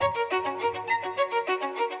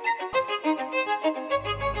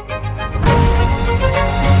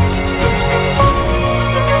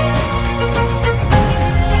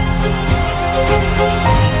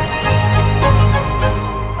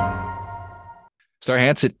Star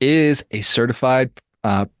Hansen is a certified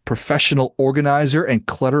professional organizer and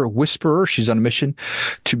clutter whisperer. She's on a mission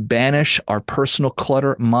to banish our personal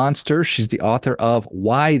clutter monster. She's the author of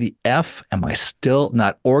Why the F Am I Still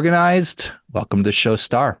Not Organized? Welcome to the show,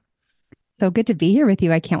 Star. So good to be here with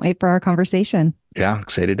you. I can't wait for our conversation. Yeah,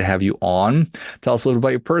 excited to have you on. Tell us a little about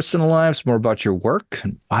your personal lives, more about your work,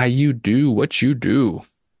 and why you do what you do.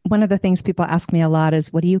 One of the things people ask me a lot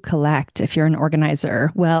is, what do you collect if you're an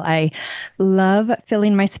organizer? Well, I love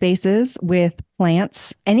filling my spaces with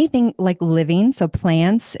plants, anything like living, so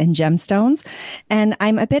plants and gemstones. And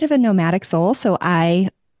I'm a bit of a nomadic soul, so I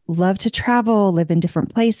love to travel, live in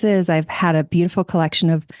different places. I've had a beautiful collection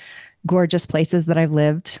of gorgeous places that I've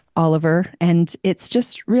lived all over, and it's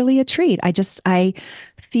just really a treat. I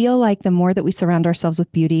feel like the more that we surround ourselves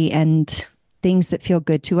with beauty and things that feel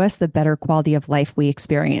good to us, the better quality of life we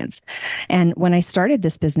experience. And when I started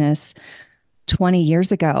this business 20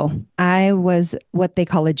 years ago, I was what they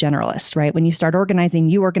call a generalist, right? When you start organizing,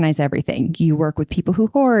 you organize everything. You work with people who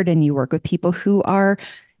hoard, and you work with people who are,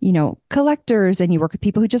 collectors, and you work with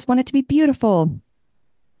people who just want it to be beautiful.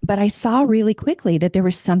 But I saw really quickly that there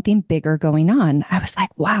was something bigger going on. I was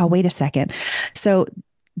like, wow, wait a second. So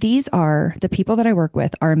these are the people that I work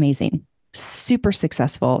with are amazing, super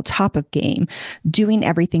successful, top of game, doing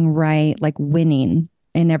everything right, like winning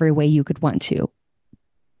in every way you could want to.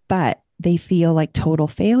 But they feel like total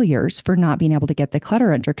failures for not being able to get the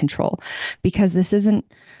clutter under control, because this isn't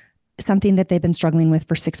something that they've been struggling with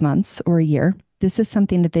for 6 months or a year. This is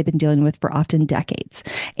something that they've been dealing with for often decades.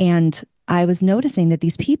 And I was noticing that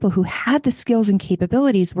these people who had the skills and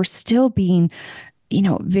capabilities were still being,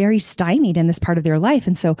 very stymied in this part of their life.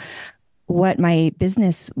 And so what my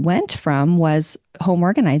business went from was home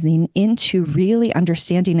organizing into really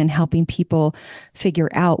understanding and helping people figure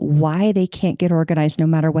out why they can't get organized no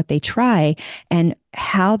matter what they try, and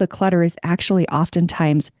how the clutter is actually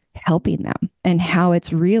oftentimes helping them, and how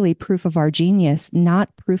it's really proof of our genius,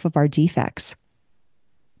 not proof of our defects.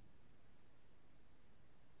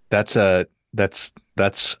 That's a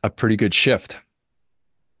pretty good shift.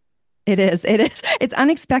 It is. It is. It's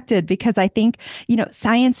unexpected, because I think,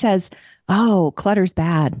 science says, oh, clutter's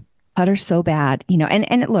bad. Clutter's so bad,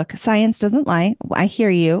 and look, science doesn't lie. I hear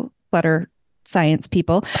you, clutter science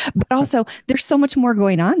people, but also there's so much more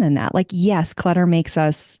going on than that. Like, yes, clutter makes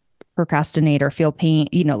us procrastinate or feel pain,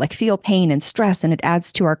 like feel pain and stress, and it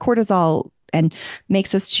adds to our cortisol and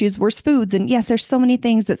makes us choose worse foods. And yes, there's so many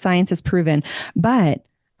things that science has proven, but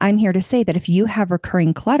I'm here to say that if you have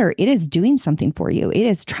recurring clutter, it is doing something for you. It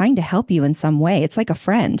is trying to help you in some way. It's like a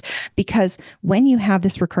friend, because when you have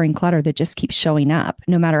this recurring clutter that just keeps showing up,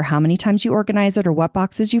 no matter how many times you organize it or what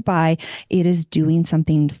boxes you buy, it is doing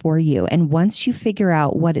something for you. And once you figure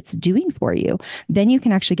out what it's doing for you, then you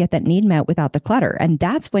can actually get that need met without the clutter. And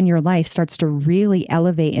that's when your life starts to really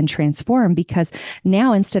elevate and transform, because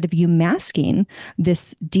now instead of you masking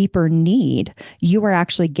this deeper need, you are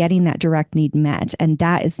actually getting that direct need met. And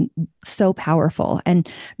that is so powerful. And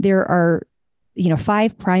there are,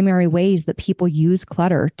 5 primary ways that people use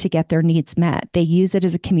clutter to get their needs met. They use it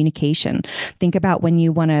as a communication. Think about when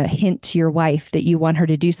you want to hint to your wife that you want her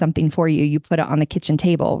to do something for you, you put it on the kitchen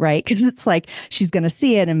table, right? Because it's like she's going to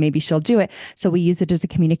see it and maybe she'll do it. So we use it as a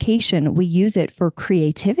communication. We use it for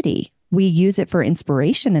creativity. We use it for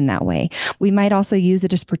inspiration in that way. We might also use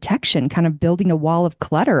it as protection, kind of building a wall of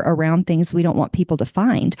clutter around things we don't want people to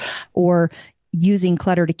find, or using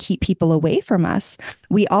clutter to keep people away from us.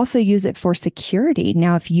 We also use it for security.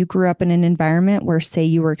 Now, if you grew up in an environment where, say,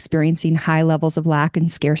 you were experiencing high levels of lack and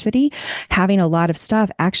scarcity, having a lot of stuff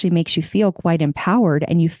actually makes you feel quite empowered,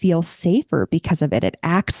 and you feel safer because of it. It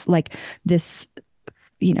acts like this,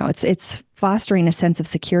 it's fostering a sense of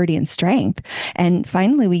security and strength. And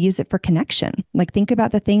finally, we use it for connection. Like, think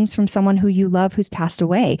about the things from someone who you love who's passed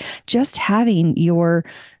away. Just having your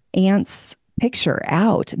aunt's picture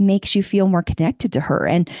out makes you feel more connected to her.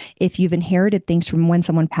 And if you've inherited things from when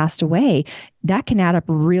someone passed away, that can add up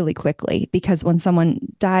really quickly, because when someone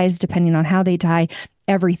dies, depending on how they die,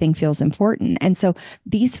 everything feels important. And so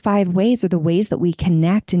these 5 ways are the ways that we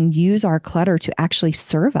connect and use our clutter to actually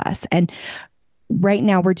serve us. And right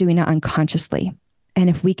now we're doing it unconsciously. And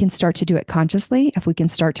if we can start to do it consciously, if we can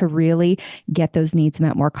start to really get those needs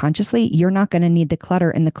met more consciously, you're not going to need the clutter,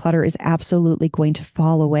 and the clutter is absolutely going to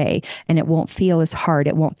fall away, and it won't feel as hard.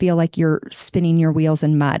 It won't feel like you're spinning your wheels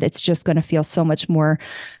in mud. It's just going to feel so much more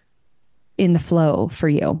in the flow for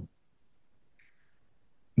you.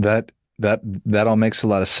 That all makes a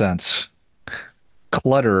lot of sense.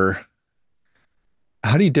 Clutter.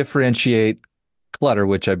 How do you differentiate clutter,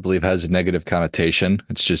 which I believe has a negative connotation?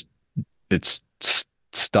 It's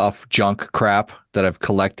stuff, junk crap that I've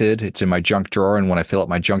collected. It's in my junk drawer. And when I fill up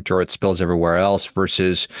my junk drawer, it spills everywhere else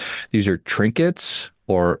versus these are trinkets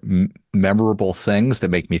or memorable things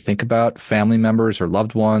that make me think about family members or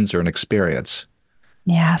loved ones or an experience.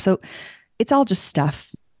 Yeah. So it's all just stuff.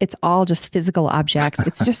 It's all just physical objects.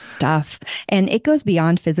 It's just stuff. And it goes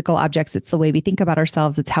beyond physical objects. It's the way we think about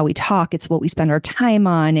ourselves. It's how we talk. It's what we spend our time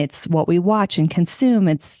on. It's what we watch and consume.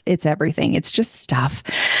 It's everything. It's just stuff.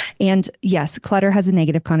 And yes, clutter has a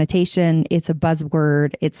negative connotation. It's a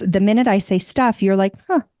buzzword. It's the minute I say stuff, you're like,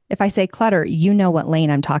 huh. If I say clutter, you know what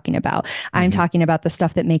lane I'm talking about. I'm talking about the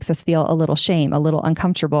stuff that makes us feel a little shame, a little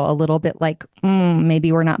uncomfortable, a little bit like,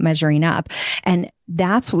 maybe we're not measuring up. And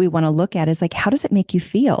that's what we want to look at is like, how does it make you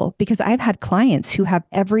feel? Because I've had clients who have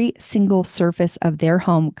every single surface of their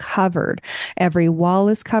home covered. Every wall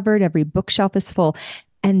is covered, every bookshelf is full,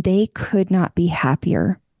 and they could not be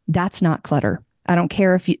happier. That's not clutter. I don't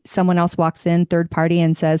care if someone else walks in, third party,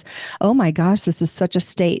 and says, "Oh my gosh, this is such a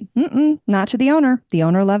state." Not to the owner. The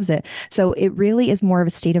owner loves it. So it really is more of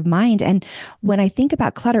a state of mind. And when I think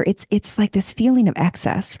about clutter, it's like this feeling of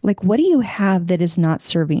excess. Like, what do you have that is not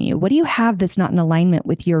serving you? What do you have that's not in alignment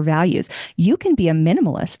with your values? You can be a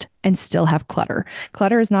minimalist and still have clutter.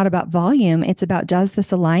 Clutter is not about volume. It's about, does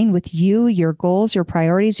this align with you, your goals, your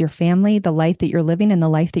priorities, your family, the life that you're living, and the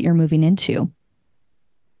life that you're moving into?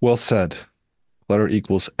 Well said. Clutter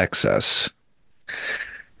equals excess.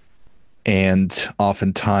 And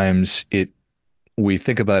oftentimes we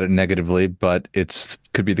think about it negatively, but it's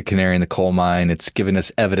could be the canary in the coal mine. It's giving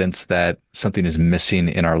us evidence that something is missing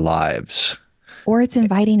in our lives. Or it's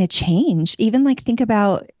inviting a change. Even like think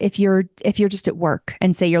about if you're just at work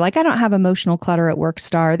and say you're like, I don't have emotional clutter at work,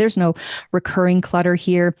 Star. There's no recurring clutter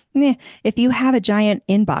here. If you have a giant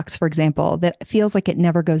inbox, for example, that feels like it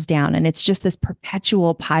never goes down and it's just this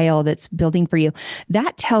perpetual pile that's building for you,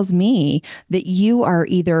 that tells me that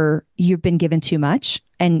you've been given too much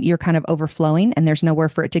and you're kind of overflowing and there's nowhere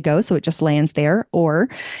for it to go. So it just lands there, or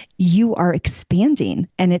you are expanding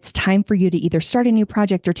and it's time for you to either start a new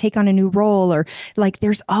project or take on a new role, or like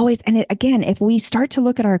there's always, and again, if we start to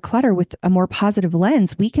look at our clutter with a more positive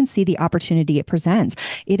lens, we can see the opportunity it presents.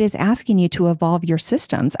 It is asking you to evolve your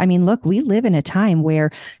systems. I mean, look, we live in a time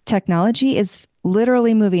where technology is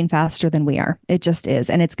literally moving faster than we are. It just is.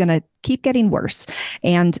 And it's going to keep getting worse.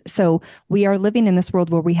 And so we are living in this world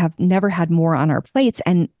where we have never had more on our plates,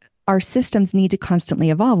 and our systems need to constantly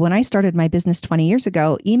evolve. When I started my business 20 years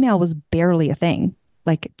ago, email was barely a thing,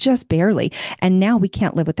 like just barely. And now we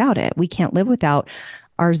can't live without it. We can't live without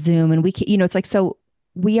our Zoom. And we can, it's like, so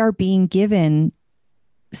we are being given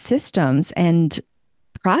systems and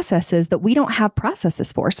processes that we don't have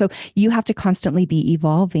processes for. So you have to constantly be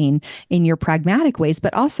evolving in your pragmatic ways,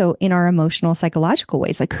 but also in our emotional, psychological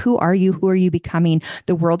ways. Like, who are you? Who are you becoming?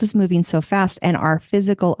 The world is moving so fast, and our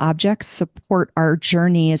physical objects support our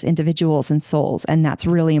journey as individuals and souls. And that's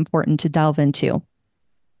really important to delve into.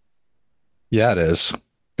 Yeah, it is.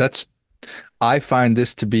 That's I find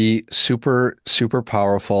this to be super, super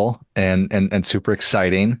powerful and super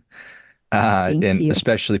exciting. Thank And you.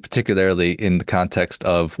 especially particularly in the context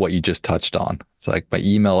of what you just touched on. So like my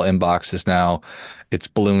email inbox is now, it's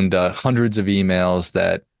ballooned hundreds of emails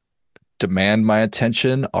that demand my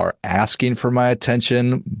attention, are asking for my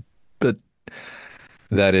attention, but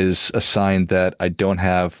that is a sign that I don't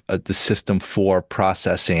have the system for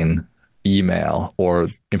processing email or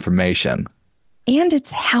information. And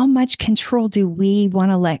it's how much control do we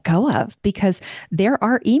want to let go of? Because there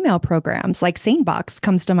are email programs like SaneBox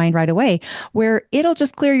comes to mind right away, where it'll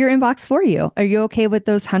just clear your inbox for you. Are you okay with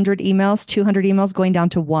those 100 emails, 200 emails going down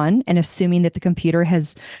to one and assuming that the computer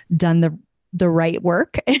has done the right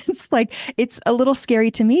work? It's like, it's a little scary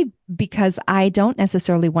to me because I don't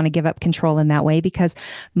necessarily want to give up control in that way, because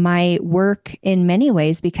my work in many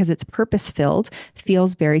ways, because it's purpose filled,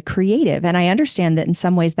 feels very creative. And I understand that in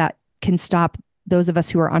some ways that can stop those of us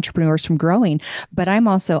who are entrepreneurs from growing. But I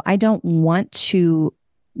don't want to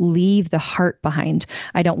leave the heart behind.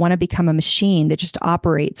 I don't want to become a machine that just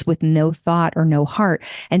operates with no thought or no heart.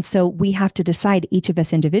 And so we have to decide, each of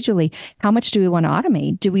us individually, how much do we want to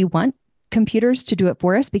automate? Do we want computers to do it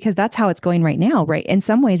for us? Because that's how it's going right now, right? In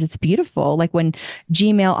some ways, it's beautiful. Like when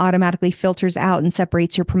Gmail automatically filters out and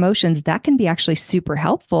separates your promotions, that can be actually super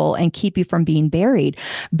helpful and keep you from being buried.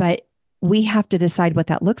 But we have to decide what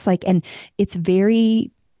that looks like. And it's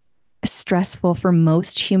very stressful for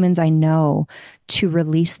most humans I know to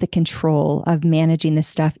release the control of managing this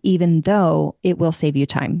stuff, even though it will save you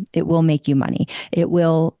time. It will make you money. It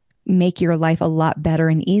will make your life a lot better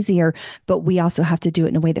and easier. But we also have to do it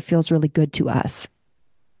in a way that feels really good to us.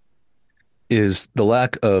 Is the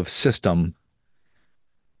lack of system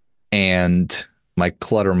and my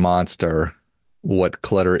clutter monster, what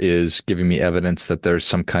clutter is, giving me evidence that there's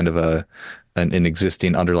some kind of an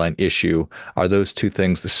existing underlying issue. Are those two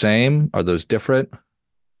things the same? Are those different?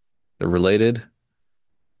 They're related?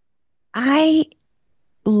 I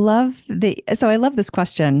I love this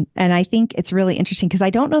question. And I think it's really interesting because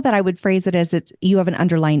I don't know that I would phrase it as it's you have an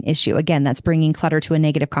underlying issue. Again, that's bringing clutter to a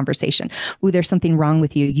negative conversation. Ooh, there's something wrong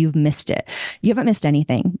with you. You've missed it. You haven't missed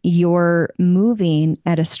anything. You're moving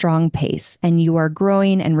at a strong pace and you are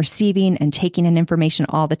growing and receiving and taking in information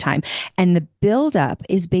all the time. And the buildup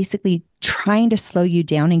is basically trying to slow you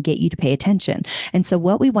down and get you to pay attention. And so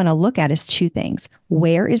what we want to look at is two things.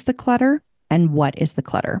 Where is the clutter? And what is the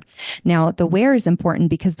clutter? Now, the where is important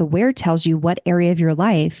because the where tells you what area of your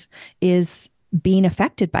life is being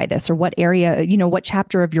affected by this or what area, what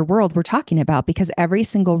chapter of your world we're talking about, because every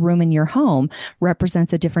single room in your home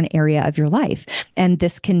represents a different area of your life. And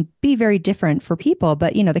this can be very different for people,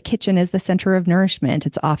 but the kitchen is the center of nourishment.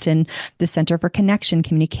 It's often the center for connection,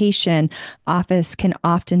 communication. Office can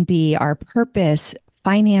often be our purpose,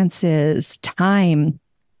 finances, time.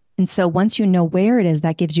 And so once you know where it is,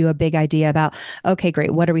 that gives you a big idea about, okay,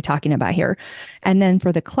 great. What are we talking about here? And then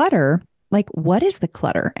for the clutter, like what is the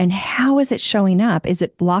clutter and how is it showing up? Is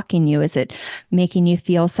it blocking you? Is it making you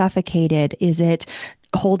feel suffocated? Is it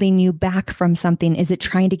holding you back from something? Is it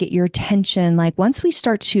trying to get your attention? Like once we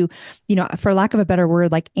start to, for lack of a better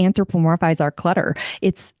word, like anthropomorphize our clutter,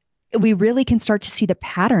 we really can start to see the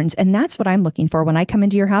patterns. And that's what I'm looking for. When I come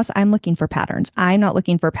into your house, I'm looking for patterns. I'm not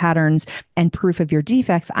looking for patterns and proof of your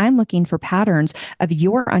defects. I'm looking for patterns of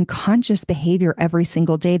your unconscious behavior every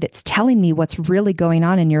single day that's telling me what's really going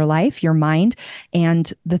on in your life, your mind,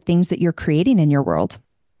 and the things that you're creating in your world.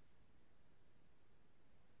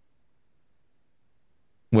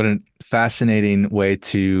 What a fascinating way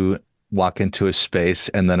to walk into a space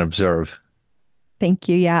and then observe. Thank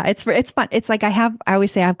you. Yeah, it's fun. It's like I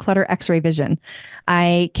always say I have clutter X-ray vision.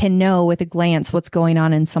 I can know with a glance what's going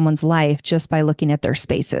on in someone's life just by looking at their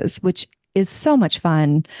spaces, which is so much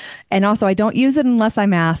fun. And also I don't use it unless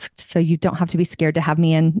I'm asked. So you don't have to be scared to have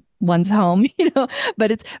me in one's home,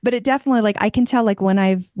 but it definitely like I can tell like when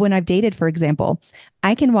I've dated, for example,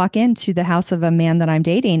 I can walk into the house of a man that I'm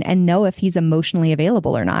dating and know if he's emotionally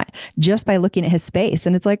available or not just by looking at his space.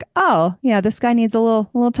 And it's like, oh yeah, this guy needs a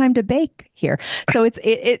little time to bake here. So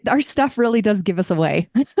our stuff really does give us away.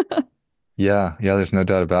 Yeah, yeah, there's no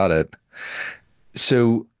doubt about it.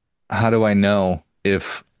 So, how do I know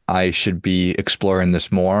if I should be exploring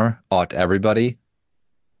this more? Ought everybody?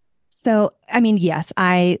 So, I mean, yes,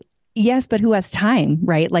 but who has time,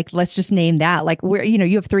 right? Like, let's just name that. Like,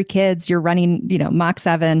 you have 3 kids, you're running, Mach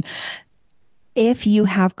 7. If you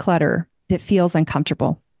have clutter that feels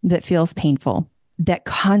uncomfortable, that feels painful, that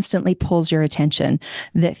constantly pulls your attention,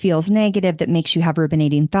 that feels negative, that makes you have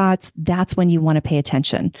ruminating thoughts, that's when you want to pay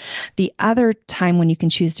attention. The other time when you can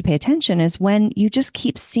choose to pay attention is when you just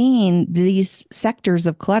keep seeing these sectors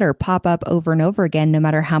of clutter pop up over and over again, no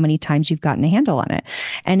matter how many times you've gotten a handle on it.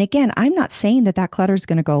 And again, I'm not saying that clutter is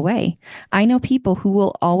going to go away. I know people who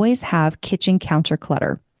will always have kitchen counter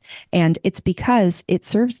clutter. And it's because it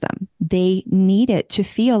serves them. They need it to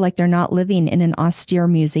feel like they're not living in an austere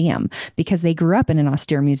museum because they grew up in an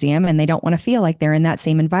austere museum and they don't want to feel like they're in that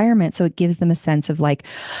same environment. So it gives them a sense of like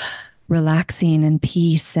relaxing and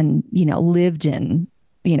peace and, lived in,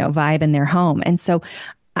 vibe in their home. And so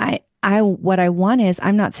what I want is,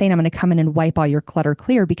 I'm not saying I'm going to come in and wipe all your clutter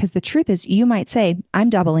clear, because the truth is you might say, I'm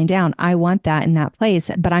doubling down. I want that in that place,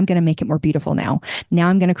 but I'm going to make it more beautiful now. Now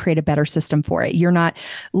I'm going to create a better system for it. You're not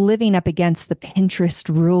living up against the Pinterest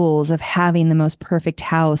rules of having the most perfect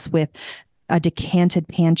house with a decanted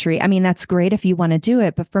pantry. I mean, that's great if you want to do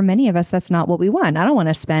it, but for many of us, that's not what we want. I don't want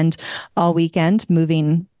to spend all weekend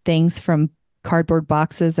moving things from cardboard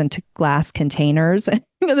boxes into glass containers.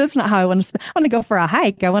 That's not how I want to I want to go for a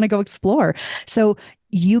hike. I want to go explore. So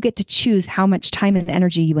you get to choose how much time and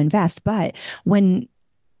energy you invest. But when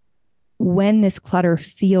this clutter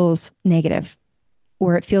feels negative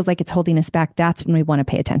or it feels like it's holding us back, that's when we want to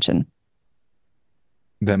pay attention.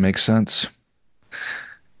 That makes sense.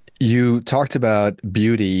 You talked about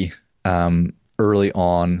beauty early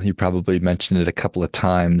on. You probably mentioned it a couple of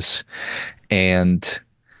times. And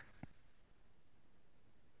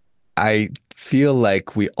I feel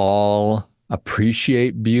like we all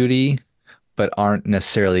appreciate beauty, but aren't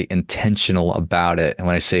necessarily intentional about it. And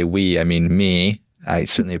when I say we, I mean me. I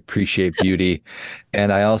certainly appreciate beauty.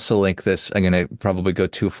 And I also link this, I'm going to probably go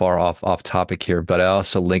too far off topic here, but I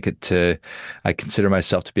also link it to, I consider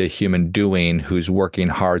myself to be a human doing who's working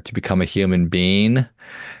hard to become a human being.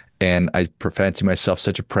 And I fancy myself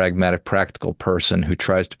such a pragmatic, practical person who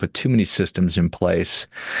tries to put too many systems in place.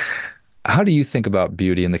 How do you think about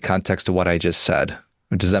beauty in the context of what I just said?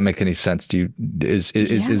 Does that make any sense? Do you is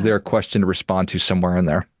Yeah. there a question to respond to somewhere in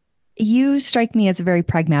there? You strike me as a very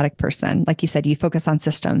pragmatic person. Like you said, you focus on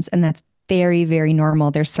systems, and that's very, very normal.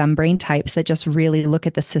 There's some brain types that just really look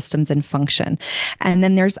at the systems and function. And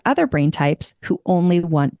then there's other brain types who only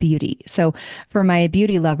want beauty. So, for my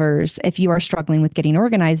beauty lovers, if you are struggling with getting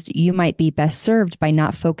organized, you might be best served by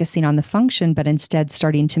not focusing on the function, but instead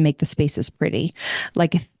starting to make the spaces pretty.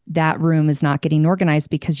 Like if that room is not getting organized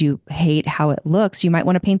because you hate how it looks, you might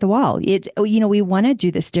want to paint the wall. We want to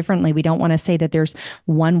do this differently. We don't want to say that there's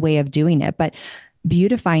one way of doing it, but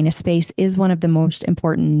beautifying a space is one of the most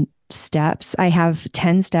important steps. I have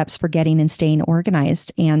 10 steps for getting and staying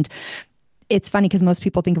organized. And it's funny because most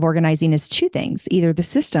people think of organizing as two things, either the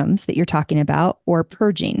systems that you're talking about or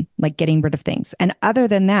purging, like getting rid of things. And other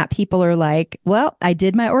than that, people are like, well, I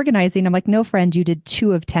did my organizing. I'm like, no, friend, you did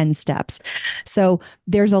 2 of 10 steps. So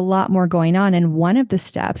there's a lot more going on. And one of the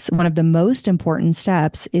steps, one of the most important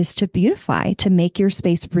steps is to beautify, to make your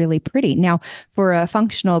space really pretty. Now, for a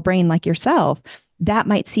functional brain like yourself, that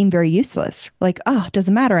might seem very useless. Like, oh, it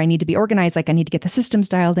doesn't matter. I need to be organized. Like, I need to get the systems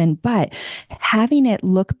dialed in. But having it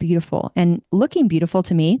look beautiful, and looking beautiful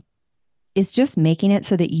to me is just making it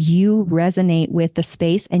so that you resonate with the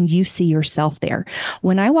space and you see yourself there.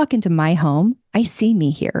 When I walk into my home, I see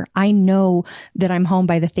me here. I know that I'm home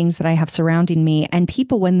by the things that I have surrounding me. And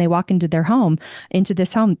people, when they walk into their home, into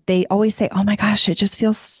this home, they always say, oh my gosh, it just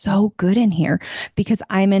feels so good in here because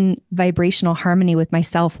I'm in vibrational harmony with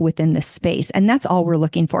myself within this space. And that's all we're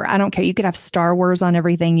looking for. I don't care. You could have Star Wars on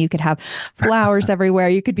everything. You could have flowers everywhere.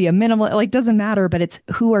 You could be a minimal, like, doesn't matter, but it's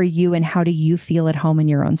who are you and how do you feel at home in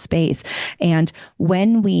your own space? And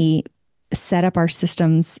when we set up our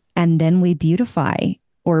systems and then we beautify,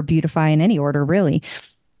 or beautify in any order, really,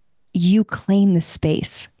 you claim the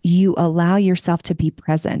space. You allow yourself to be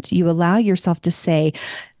present. You allow yourself to say,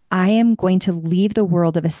 I am going to leave the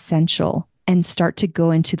world of essential and start to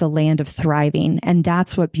go into the land of thriving. And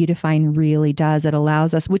that's what beautifying really does. It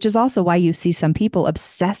allows us, which is also why you see some people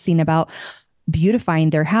obsessing about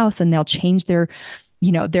beautifying their house, and they'll change their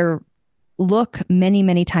look many,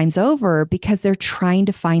 many times over because they're trying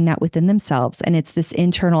to find that within themselves. And it's this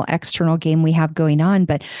internal, external game we have going on.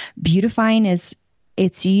 But beautifying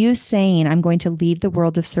it's you saying, I'm going to leave the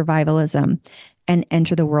world of survivalism and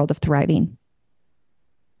enter the world of thriving.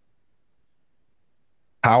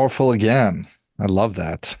 Powerful again. I love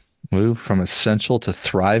that. Move from essential to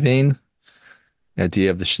thriving. The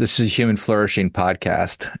idea of this is a human flourishing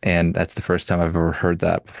podcast, and that's the first time I've ever heard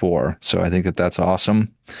that before. So I think that that's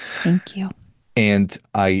awesome. Thank you. And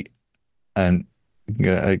and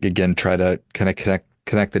again try to kind of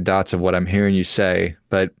connect the dots of what I'm hearing you say.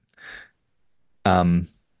 But um,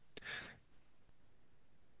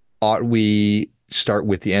 ought we start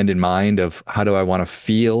with the end in mind of how do I want to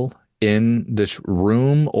feel in this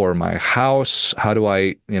room or my house? How do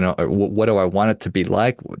I, what do I want it to be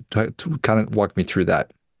like? To kind of walk me through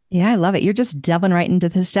that. Yeah, I love it. You're just delving right into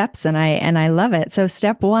the steps, and I love it. So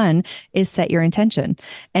step 1 is set your intention.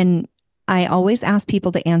 And I always ask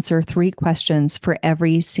people to answer 3 questions for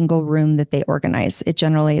every single room that they organize.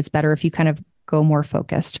 It's better if you kind of go more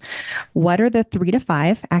focused. What are the 3 to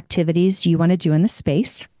 5 activities you want to do in the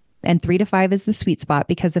space? And 3 to 5 is the sweet spot,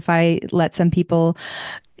 because if I let some people,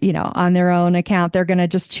 on their own account, they're going to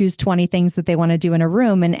just choose 20 things that they want to do in a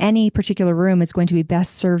room. And any particular room is going to be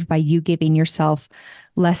best served by you giving yourself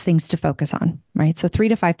less things to focus on, right? So 3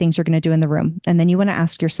 to 5 things you're going to do in the room. And then you want to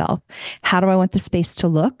ask yourself, how do I want the space to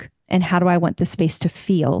look? And how do I want the space to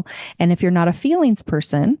feel? And if you're not a feelings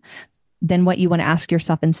person, then what you want to ask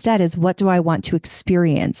yourself instead is, what do I want to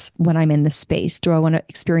experience when I'm in the space? Do I want to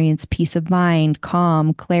experience peace of mind,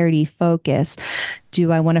 calm, clarity, focus?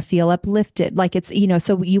 Do I want to feel uplifted? Like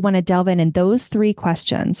so you want to delve in. And those 3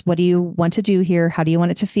 questions, what do you want to do here? How do you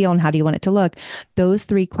want it to feel? And how do you want it to look? Those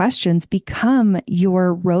 3 questions become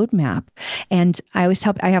your roadmap. And I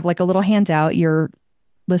have like a little handout. Your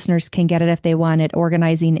listeners can get it if they want at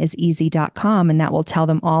organizingiseasy.com, and that will tell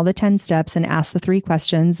them all the 10 steps and ask the 3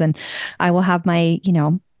 questions. And I will have my,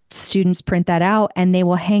 students print that out, and they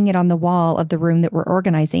will hang it on the wall of the room that we're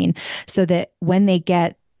organizing, so that when they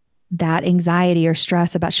get that anxiety or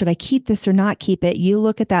stress about, should I keep this or not keep it? You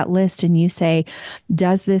look at that list and you say,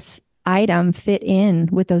 does this item fit in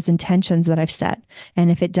with those intentions that I've set? And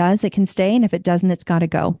if it does, it can stay. And if it doesn't, it's got to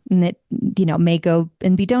go. And it, may go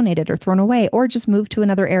and be donated or thrown away, or just move to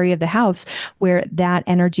another area of the house where that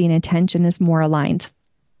energy and intention is more aligned.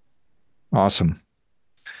 Awesome.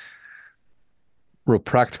 Real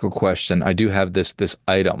practical question. I do have this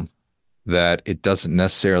item that it doesn't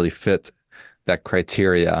necessarily fit that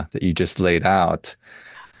criteria that you just laid out.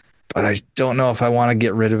 but I don't know if I want to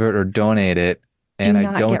get rid of it or donate it. Do And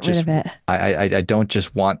not get rid of it. I don't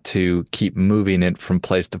just want to keep moving it from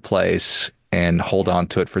place to place and hold Yeah. on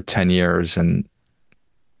to it for 10 years. And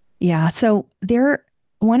Yeah. So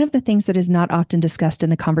one of the things that is not often discussed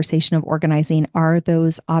in the conversation of organizing are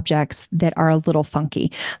those objects that are a little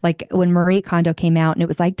funky. Like when Marie Kondo came out and it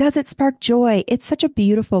was like, does it spark joy? It's such a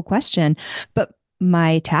beautiful question, but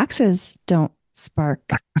my taxes don't spark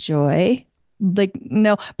joy. Like,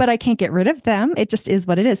 no, but I can't get rid of them. It just is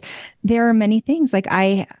what it is. There are many things like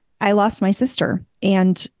I lost my sister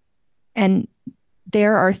and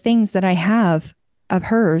there are things that I have of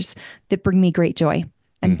hers that bring me great joy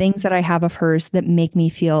and mm, things that I have of hers that make me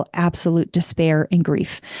feel absolute despair and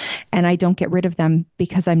grief. And I don't get rid of them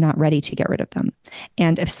because I'm not ready to get rid of them.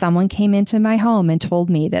 And if someone came into my home and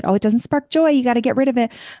told me that, oh, it doesn't spark joy, you got to get rid of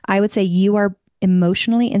it, I would say you are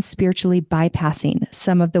emotionally and spiritually bypassing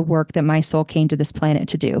some of the work that my soul came to this planet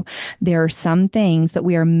to do. There are some things that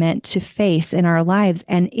we are meant to face in our lives,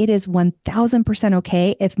 and it is 1000%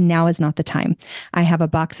 okay if now is not the time. I have a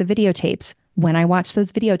box of videotapes. When I watch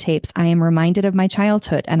those videotapes, I am reminded of my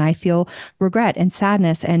childhood and I feel regret and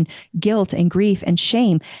sadness and guilt and grief and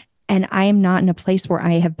shame. And I am not in a place where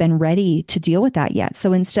I have been ready to deal with that yet.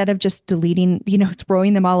 So instead of just deleting,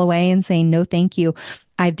 throwing them all away and saying, no, thank you,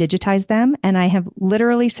 I've digitized them and I have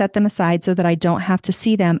literally set them aside so that I don't have to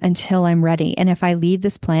see them until I'm ready. And if I leave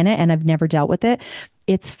this planet and I've never dealt with it,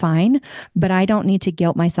 it's fine. But I don't need to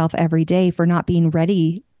guilt myself every day for not being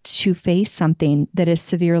ready to face something that is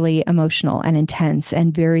severely emotional and intense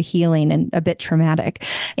and very healing and a bit traumatic.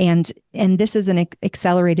 And this is an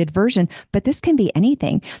accelerated version, but this can be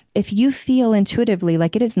anything. If you feel intuitively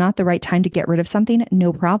like it is not the right time to get rid of something,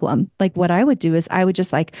 no problem. Like what I would do is I would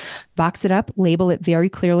just like box it up, label it very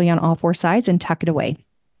clearly on all four sides and tuck it away,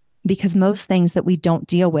 because most things that we don't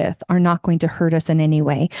deal with are not going to hurt us in any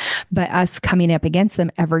way. But us coming up against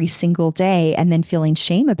them every single day and then feeling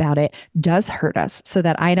shame about it does hurt us. So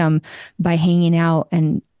that item, by hanging out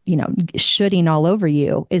and shooting all over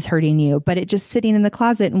you, is hurting you. But it just sitting in the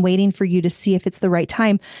closet and waiting for you to see if it's the right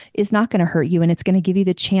time is not going to hurt you. And it's going to give you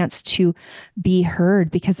the chance to be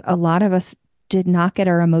heard, because a lot of us did not get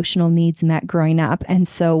our emotional needs met growing up. And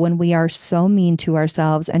so when we are so mean to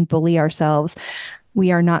ourselves and bully ourselves, we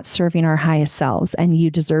are not serving our highest selves, and you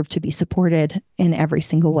deserve to be supported in every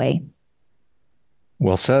single way.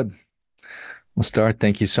 well said. Well, Star,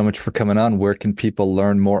 thank you so much for coming on. Where can people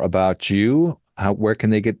learn more about you? Where can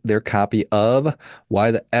they get their copy of Why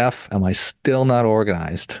the F Am I Still Not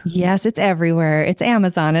Organized? Yes, it's everywhere. It's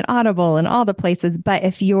Amazon and Audible and all the places. But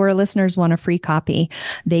if your listeners want a free copy,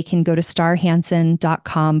 they can go to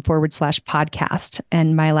starhansen.com/podcast.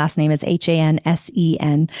 And my last name is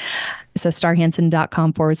Hansen. So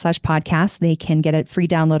starhansen.com/podcast. They can get a free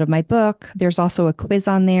download of my book. There's also a quiz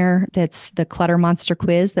on there that's the Clutter Monster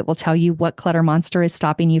quiz that will tell you what clutter monster is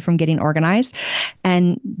stopping you from getting organized.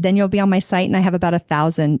 And then you'll be on my site, and I have about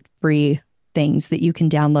 1,000 free things that you can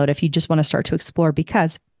download if you just want to start to explore,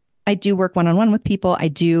 because I do work one-on-one with people. I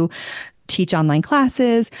do teach online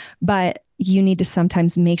classes, but you need to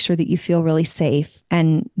sometimes make sure that you feel really safe.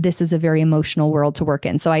 And this is a very emotional world to work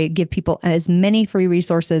in. So I give people as many free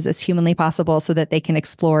resources as humanly possible so that they can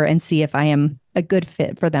explore and see if I am a good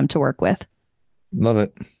fit for them to work with. Love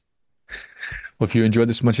it. Well, if you enjoyed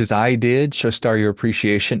this as much as I did, show Star your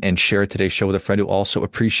appreciation and share today's show with a friend who also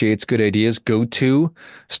appreciates good ideas. Go to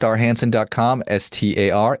starhansen.com,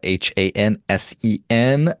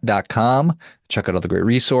 StarHansen.com. Check out all the great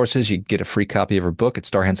resources. You get a free copy of her book at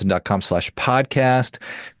starhansen.com/podcast.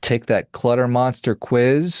 Take that Clutter Monster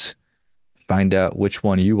quiz. Find out which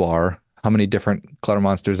one you are. How many different Clutter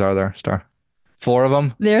Monsters are there, Star? 4 of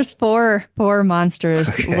them? There's four monsters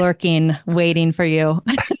Okay. lurking, waiting for you.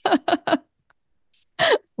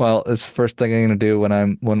 Well, it's the first thing I'm gonna do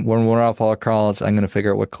when we're off all calls. I'm gonna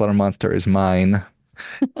figure out what clutter monster is mine.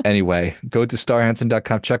 Anyway, go to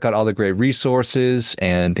starhansen.com, check out all the great resources,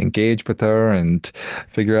 and engage with her, and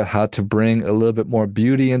figure out how to bring a little bit more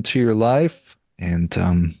beauty into your life, and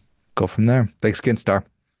go from there. Thanks again, Star.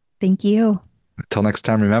 Thank you. Until next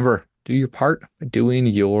time, remember, do your part by doing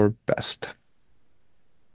your best.